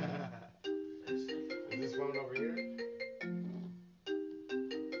 Is this phone over here?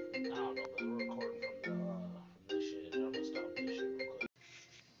 I don't know, but we're recording from this shit. I'm gonna stop this shit real quick.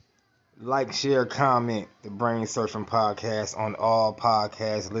 Like, share, comment the Brain Surfing Podcast on all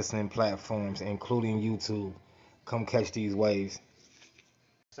podcast listening platforms, including YouTube. Come catch these waves.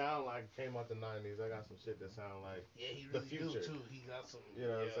 Sound like it came out the 90s. I got some shit that sound like he really the future. do too. He got some. You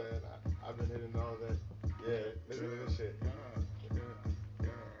know what I'm saying? I've been hitting all that. Yeah, listen to this shit.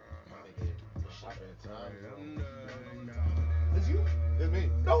 Is you? It's me.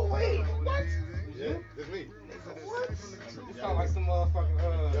 No way. What? Yeah, it's me. What? You sound like some motherfucking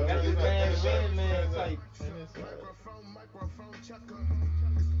Method Man, Redman type.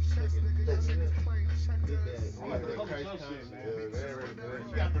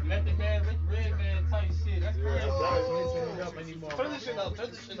 You got the Method Man, Redman type shit. That's crazy. Turn this shit up. Turn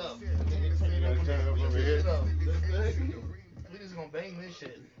this shit up. We just gonna bang this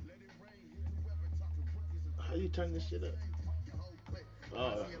shit. How you turn this shit up?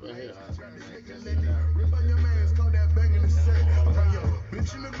 Oh, right here.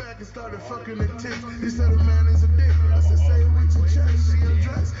 Bitch in the back and started fucking the tits. He said a man is a dick. I said, say it with your chest. She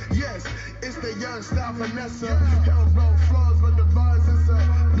undressed. Yes, it's the young style Vanessa. Hell broke flaws, but the bars is a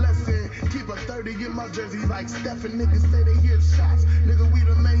blessing. Keep a 30 30 in my jersey like Stephen. Niggas say they hear shots. Nigga, we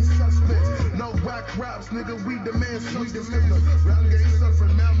the main suspects. No whack raps, nigga, we demand substance. Cause the rap game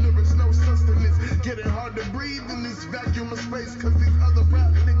suffering, malnourished, no sustenance. Getting hard to breathe in this vacuum of space. Cause these other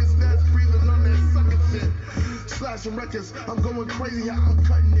rap niggas that's breathing on that sucker shit. Slashing records, I'm going crazy how I'm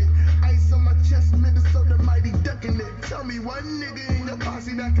cutting it. Ice on my chest, Minnesota mighty ducking it. Tell me one nigga in your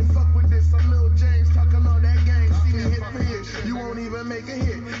posse that can fuck with this. I'm Lil James talking all that game. See me hit for hit. You won't even make a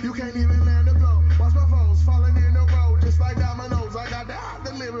hit. You can't even land a blow. Watch my foes falling in a row just like dominoes. I got the hot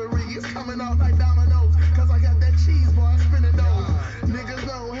delivery. It's coming out like dominoes. Cause I got that cheese, boy. I'm spinning those. Niggas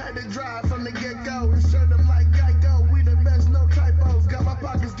know had to drive from the get-go. Insert them like Geico. We the best, no typos. Got my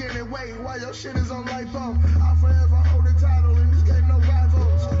pockets getting weight while your shit is on lipo. I'll forever hold the title in this game, no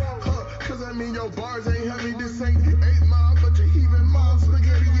rivals. Cause I mean your bars ain't heavy. This ain't 8 Mile, but you're heaving mom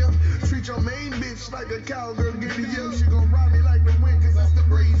spaghetti up. Treat your main bitch like a cowgirl, giddy up. She gon' ride me like the wind, cause it's the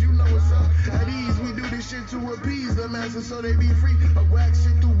breeze, you know what's up. At ease, we do this shit to appease the masses so they be free. I whack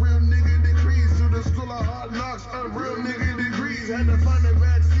shit through real nigga degrees. To the school of hard knocks, real nigga degrees. Had to find a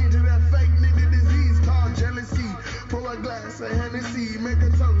vaccine to that fake nigga disease called jealousy. Pour a glass of Hennessy, make a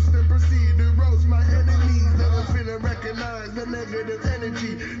toast and proceed to roast my enemies. Never finna recognize the negative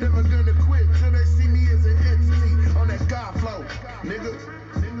energy. Never gonna quit till they see me as an entity. On that God flow, nigga.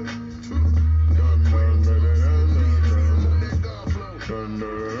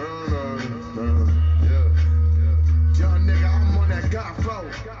 Young nigga, I'm on that God flow.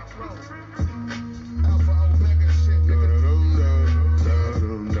 Alpha Omega shit, nigga.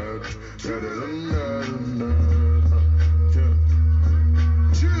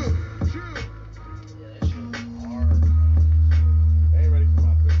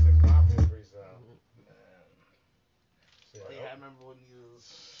 I remember when you was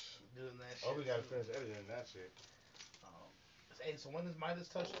doing that shit. Oh, we gotta finish editing that shit. Hey, so when is Midas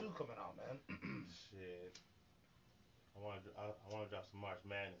Touch 2 coming out, man? Shit. I wanna drop some March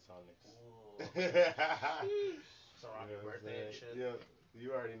Madness on this. So around your birthday and shit. Yeah,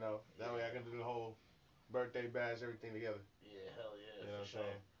 you already know. That way I can do the whole birthday bash, everything together. Yeah, hell yeah. You know what I'm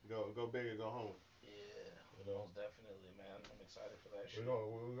saying? Go big or go home. Yeah, you know? Most definitely, man. I'm excited for that shit.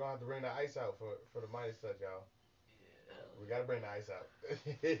 We're gonna have to bring the ice out for the Midas Touch, y'all. We gotta bring the ice out.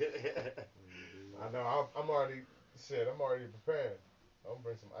 I know. I'm already prepared. I'm gonna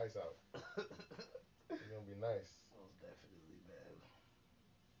bring some ice out. It's gonna be nice. Most definitely, man.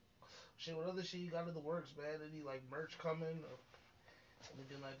 Shit, what other shit you got in the works, man? Any like merch coming or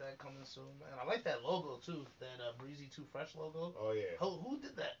anything like that coming soon, man? I like that logo too. That Breezy2fresh logo. Oh yeah. Who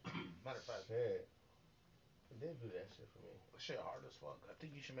did that? Matter of fact. Shit. He did do that shit for me. That shit hard as fuck. I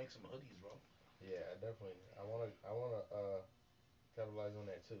think you should make some hoodies, bro. Yeah, definitely. I wanna capitalize on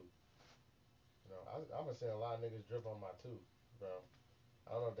that too. You know, I've been seeing a lot of niggas drip on my too, bro.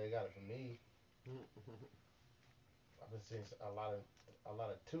 I don't know if they got it from me. I've been seeing a lot of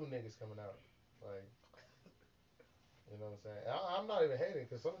two niggas coming out, like, you know what I'm saying. I'm not even hating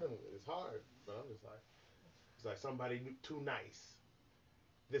because some of them it's hard, but I'm just like, it's like somebody too nice,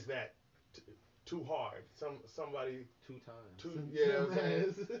 this that, too hard. Somebody two times. You know what I'm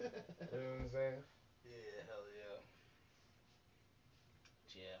saying? You know what I'm saying? Yeah, hell yeah.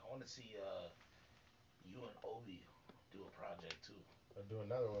 Yeah, I want to see you and Obi do a project too. Or do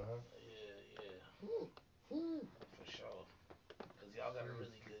another one, huh? Yeah. For sure. Cause y'all got a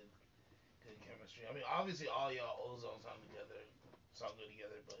really good chemistry. I mean, obviously all y'all Ozone sound good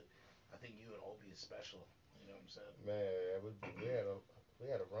together, but I think you and Obi is special. You know what I'm saying? Man, we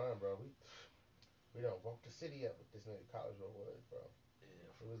had a run, bro. We done walked the city up with this nigga College Road was, bro.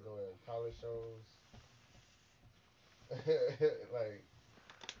 Yeah. We was doing college shows. Like,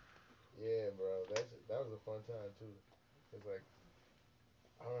 yeah, bro. That was a fun time too. Cause like,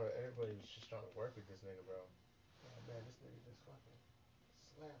 I don't know, everybody was just trying to work with this nigga, bro. Oh man, this nigga just fucking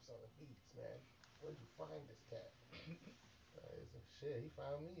slaps on the beats, man. Where'd you find this cat? Shit, he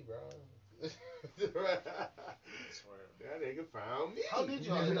found me, bro. I swear. That nigga found me. How did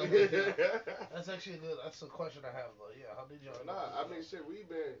y'all end up with that? That's actually good. That's a question I have though. Yeah, how did y'all end up? I mean, shit, we've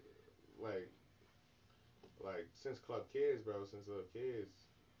been like since Club Kids, bro. Since little kids,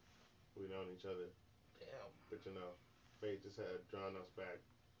 we known each other. Damn. But you know, fate just had drawn us back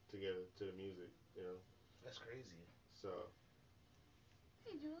together to the music. You know. That's crazy. So.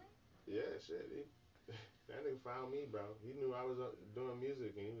 Hey, Julie. Yeah, shit. That nigga found me, bro. He knew I was doing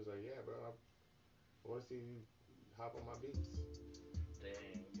music, and he was like, "Yeah, bro, I want to see you hop on my beats."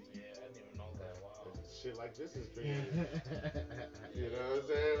 Dang. Yeah, I didn't even know that. Wow. Shit like this is creative. You know what I'm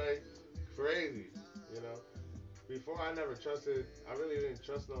saying? Like, crazy. You know. Before I really didn't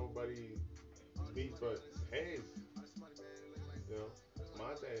trust nobody beats but Hayes. You know,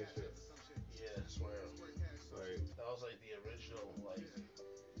 Monte and shit. Yeah. was like the original. Like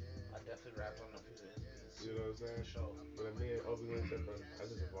I definitely rapped on a few of his beats. You know what I'm For saying? sure. But me and Obi Wan said, I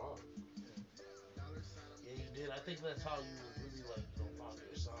just evolved. Yeah, you did. I think that's how you really like found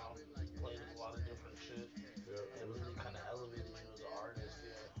your sound. Played with a lot of different shit, Yeah. and really kind of elevated you as an artist.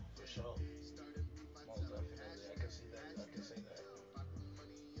 Yeah, for sure. Most definitely, I can see that. I can say that.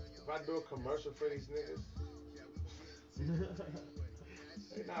 If I do a commercial for these niggas,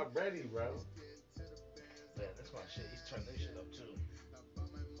 they not ready, bro. Man, that's my shit. He's turned this shit up too.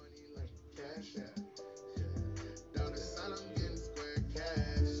 Cash out. Dollar sign, I'm getting square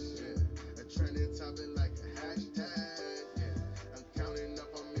cash. Yeah. A trending topic like a hashtag. Yeah. I'm counting up,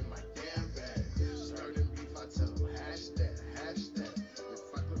 I'm in my damn bag. Starting beef, I tell them hashtag, hashtag.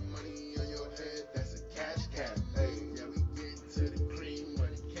 If I put money on your head, that's a cash cap. Hey, yeah, we get to the cream where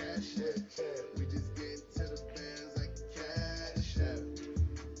the cash at. We just get to the bands like a cash app.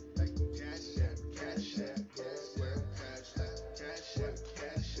 Like a cash app, cash app. Yeah, cash app, cash app,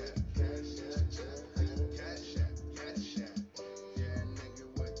 cash app, cash app. Like a cash app, cash app. Yeah, nigga,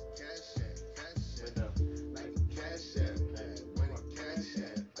 what cash app, cash app. Like a cash app, where the cash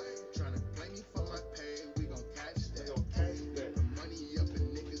app. Tryna play me for my pay, we gon' catch that. Put money up and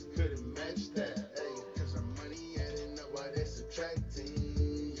niggas couldn't match that. Ay, cause our money adding up while they're subtracting.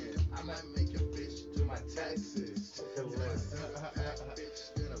 Yeah, I might make a bitch do my taxes. If I sell a fat bitch,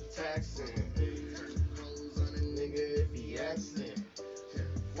 then I'm taxing. Ay, turn clothes on a nigga if he asking.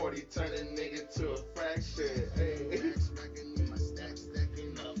 40 turn a nigga to a fraction. Ay, racking in my stack,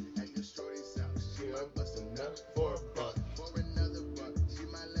 stacking up. At the shorty's house, she might bust a nut for a buck. For another buck, she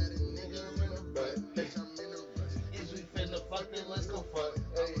might let a nigga in her butt. Bitch, I'm in a rush. Is we finna fuck, then let's go fuck.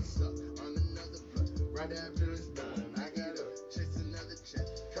 Hey, suck on another blunt. Right after it's done, I gotta chase another check.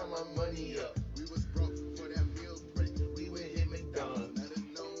 Count my money up. We was broke for that meal break. We would hit McDonald's, not a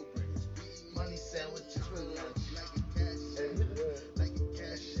no breaks. We eat money sandwiches with lunch. Like a cash app, like a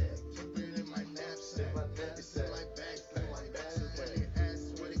cash app. Keep it in my knapsack. It's in my backpack. So when they ask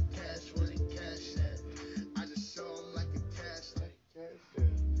where the cash at, I just show 'em like a cash app.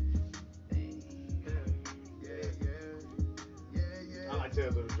 I like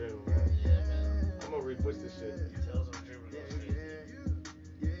Tales of a Dreamer, man. Yeah, man. I'm gonna re-push this shit. Tales of a Dreamer goes crazy.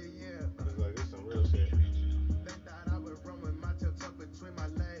 It's like, this some real shit. They thought I would run with my tail tucked between my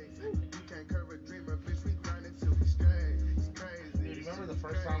legs. You can't curve a dreamer, bitch. We grinding till we stray. It's crazy. Dude, you remember the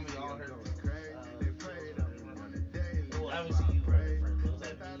first time we all heard It's crazy. They prayed on the daily. Well, obviously you heard it first, but it was They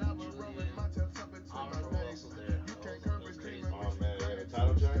like thought me, I would run with my tail tucked between I my don't remember who legs. else was there. You can't It curve a was crazy. dreamer. Oh, man, yeah, the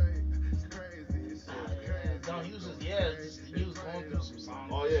title track? It's crazy. It's crazy. No, he was just, he was going through some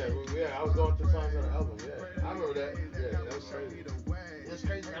songs. Oh, yeah, I was going through songs on the album, yeah. I remember that. Yeah, that was crazy. It was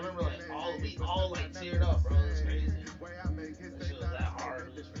crazy. I remember like we all like teared up, bro. It was crazy. That shit was that hard.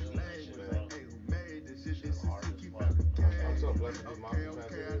 It was real. That shit was hard as fuck. I'm so blessed to be my fans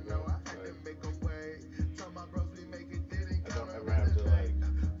with bro. Like, I don't ever have to, like, I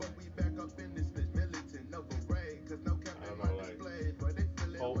don't know, like,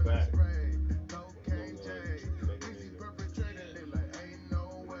 hold back.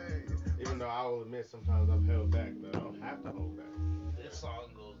 Even though I will admit sometimes I've held back, but I don't have to hold back. This song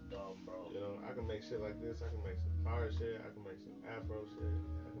goes dumb, bro. You know, I can make shit like this. I can make some fire shit. I can make some afro shit.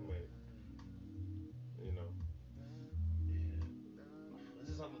 I can make, you know. Is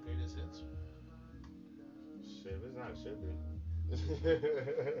this on the greatest hits? Shit, if it's not, it should be.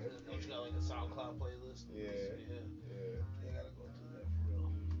 Don't you got like a SoundCloud playlist? Yeah. You gotta go through that for real.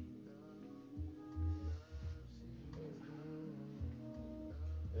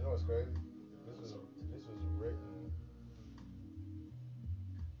 You know what's crazy? This was written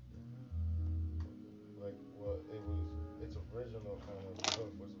like, well, its original kind of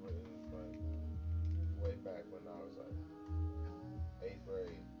hook was written like way back when I was like 8th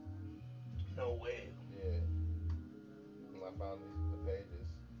grade. No way. Yeah. When I found the pages.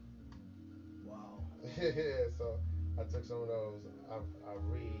 Wow. Yeah, so I took some of those, I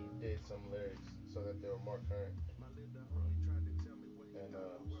redid some lyrics so that they were more current. And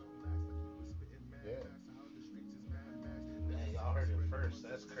yeah. Man, y'all heard it first.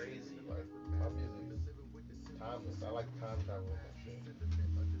 That's crazy. Like, my music is timeless. I like time travel with my shit.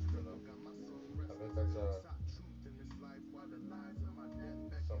 You know? I think that's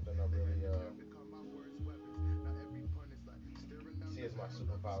something I really see as my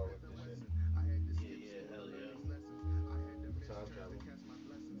superpower with this shit. Yeah, hell yeah. Time travel. Most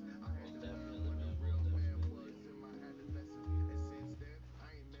definitely, man. Most definitely.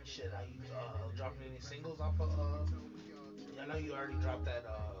 Shit, are you dropping any singles off of I know you already dropped that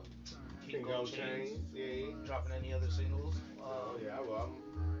King Gold Chains. Yeah. Dropping any other singles? Yeah, well,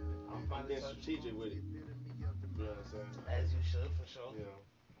 I'm being strategic with it. You understand? As you should, for sure. You know.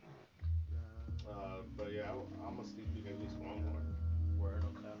 But yeah, I'm gonna sneak peek at least one more. Word,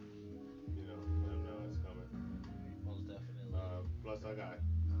 okay. You know, let them know it's coming. Most definitely. Plus I got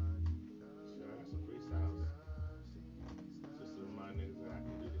some freestyles. Just to remind niggas that I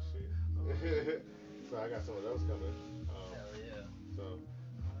can do this shit. So I got some of those coming. Hell yeah. So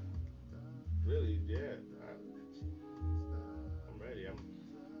really, yeah, I'm ready.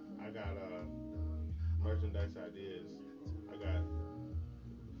 I got merchandise ideas. I got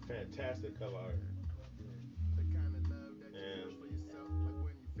fantastic cover art and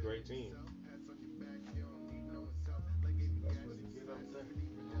great team. That's what you get up there.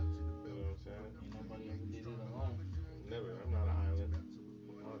 You know what I'm saying? Ain't nobody ever did it alone. Never. I'm not an island.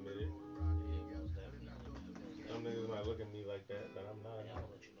 I'll admit it. Yeah, most definitely, man. Most definitely. Some niggas might look at me like that, but I'm not. Yeah, I'm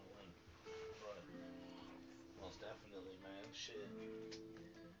gonna let you know when. But most definitely, man. Shit.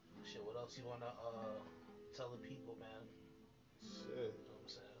 What else you wanna tell the people, man? Shit. You know what I'm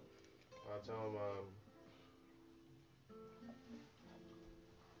saying? I'll tell them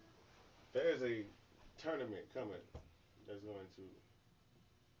there's a tournament coming that's going to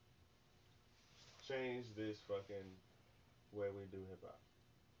change this fucking way we do hip hop.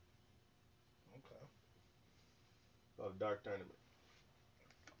 Okay. Called Dark Tournament.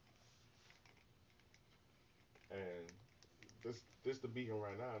 And this the beacon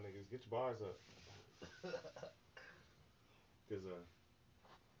right now, niggas. Get your bars up. Cause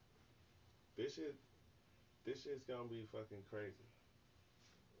this shit's gonna be fucking crazy.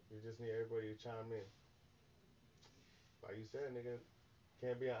 You just need everybody to chime in. Like you said, nigga,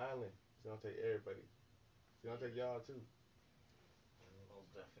 can't be an island. It's gonna take everybody. It's gonna take y'all too.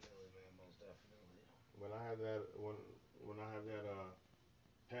 Most definitely, man. Most definitely. When I have that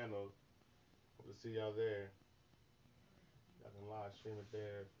panel, hope to see y'all there. Y'all can live stream it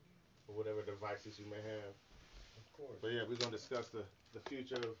there, or whatever devices you may have. Of course. But yeah, we're gonna discuss the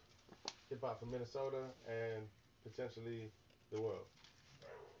future of hip hop from Minnesota and potentially the world.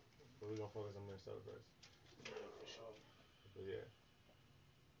 But we're gonna focus on Minnesota first. Yeah, for sure. But yeah.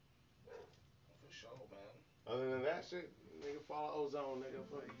 For sure, man. Other than that shit, nigga, follow Ozone, nigga,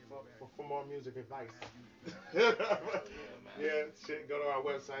 for more music advice. Yeah, man. Yeah, shit, go to our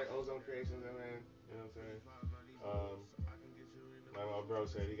website, Ozone Creations, man. You know what I'm saying? Like my bro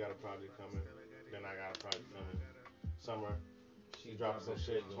said, he got a project coming. Then I got a project coming. Summer. She's dropping some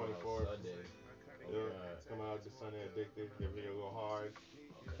shit 24th. Yeah, coming out this Sunday, Addicted. Your video go hard.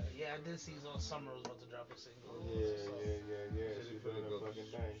 Okay. Yeah, I did see on Summer was about to drop a single. Yeah. She's doing a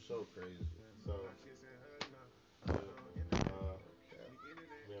fucking thing. So crazy. So, we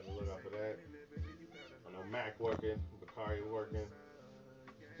have to look out for that. I know Mac working, Bakari working.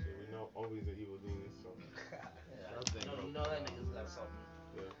 Shit, we know Obi's an evil genius, so. You know that nigga's got something.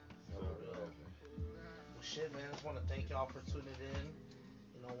 Yeah. So real. Well, shit, man. Just want to thank y'all for tuning in.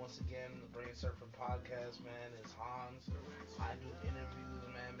 You know, once again, the Brain Surfing Podcast, man, is Hans. I do interviews,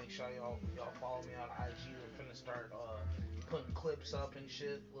 man. Make sure y'all follow me on IG. We're finna start putting clips up and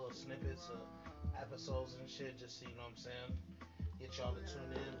shit, little snippets of episodes and shit, just so you know what I'm saying. Get y'all to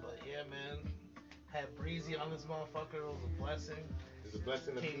tune in. But yeah, man, had Breezy on this motherfucker. It was a blessing. It's a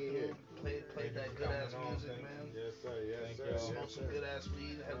blessing to be here. Played that good ass music, man. Yes, sir. Yes, sir. Smoked some good ass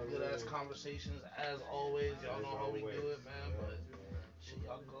weed. Had good ass conversations as always. Y'all know how we do it, man. But shit,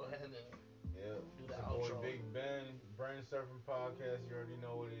 y'all go ahead and do the outro. Boy Big Ben, Brain Surfing Podcast. You already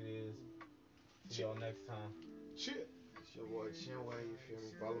know what it is. See y'all next time. Shit. It's your boy Chinwe, you feel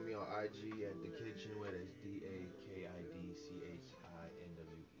me? Follow me on IG at Feat.Chinwe. That's DAKIDCHINWE.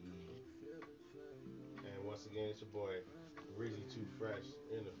 And once again, it's your boy Breezy2fresh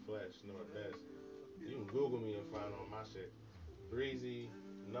in the flesh, Northwest. You can Google me and find all my shit.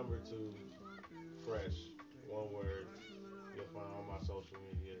 Breezy2fresh, one word. You'll find all my social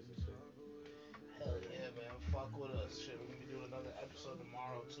medias and shit. Hell yeah, man. Fuck with us. Shit, we're gonna be doing another episode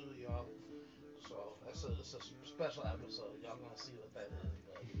tomorrow too, y'all. So it's a special episode. Y'all gonna see what that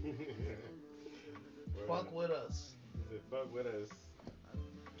is. But fuck with us. Fuck with us.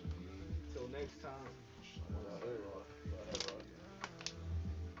 Till next time.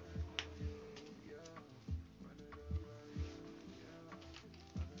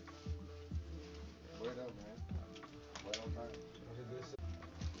 Word up, man. Right on time.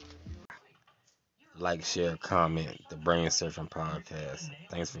 Like, share, comment. The Brain Surfing Podcast.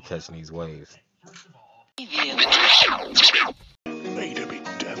 Thanks for catching these waves. Made a big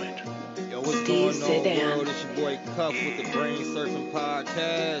damn it. Yo, what's going on, world? It's your boy Cuff with the Brain Surfing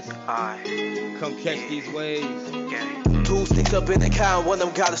Podcast. Come catch these waves. Two sticks up in the car and one of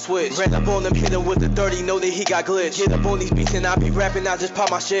them got a switch. Ran up on him, hit him with the 30, know that he got glitch. Get up on these beats and I be rapping, I just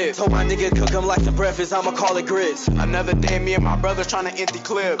pop my shit. Told my nigga cook him like some breakfast, I'ma call it grits. Another day, me and my brothers tryna empty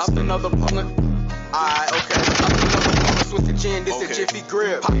clips. Up another pulling. Alright, okay. Up another pulling with the gin, this a jiffy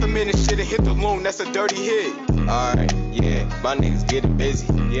grip. Pop them in and shit and hit the loon, that's a dirty hit. Alright, yeah, my niggas getting busy.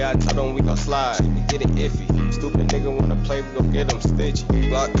 Yeah, I told them we gon' slide, we getting iffy. Stupid nigga wanna play, we gon' get him stitchy.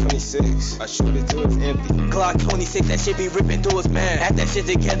 Glock 26, I shoot it till it's empty. Glock 26, that shit be ripping through his man. Add that shit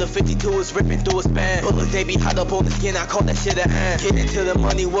together, 52 is ripping through his span. Bullets, they be hot up on the skin, I call that shit a hand. Get into the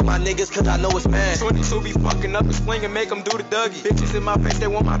money with my niggas, cause I know it's man. 22 be fucking up and swinging, make them do the Dougie. Bitches in my face, they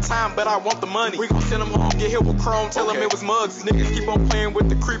want my time, but I want the money. We gon' send them home, get hit with chrome, tell them it was Muggsy. Niggas keep on playing with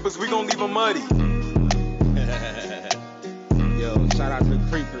the creepers, we gon' leave them muddy. Yo, shout out to the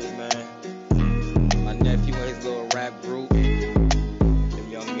creepers, man. My nephew and his little rap group.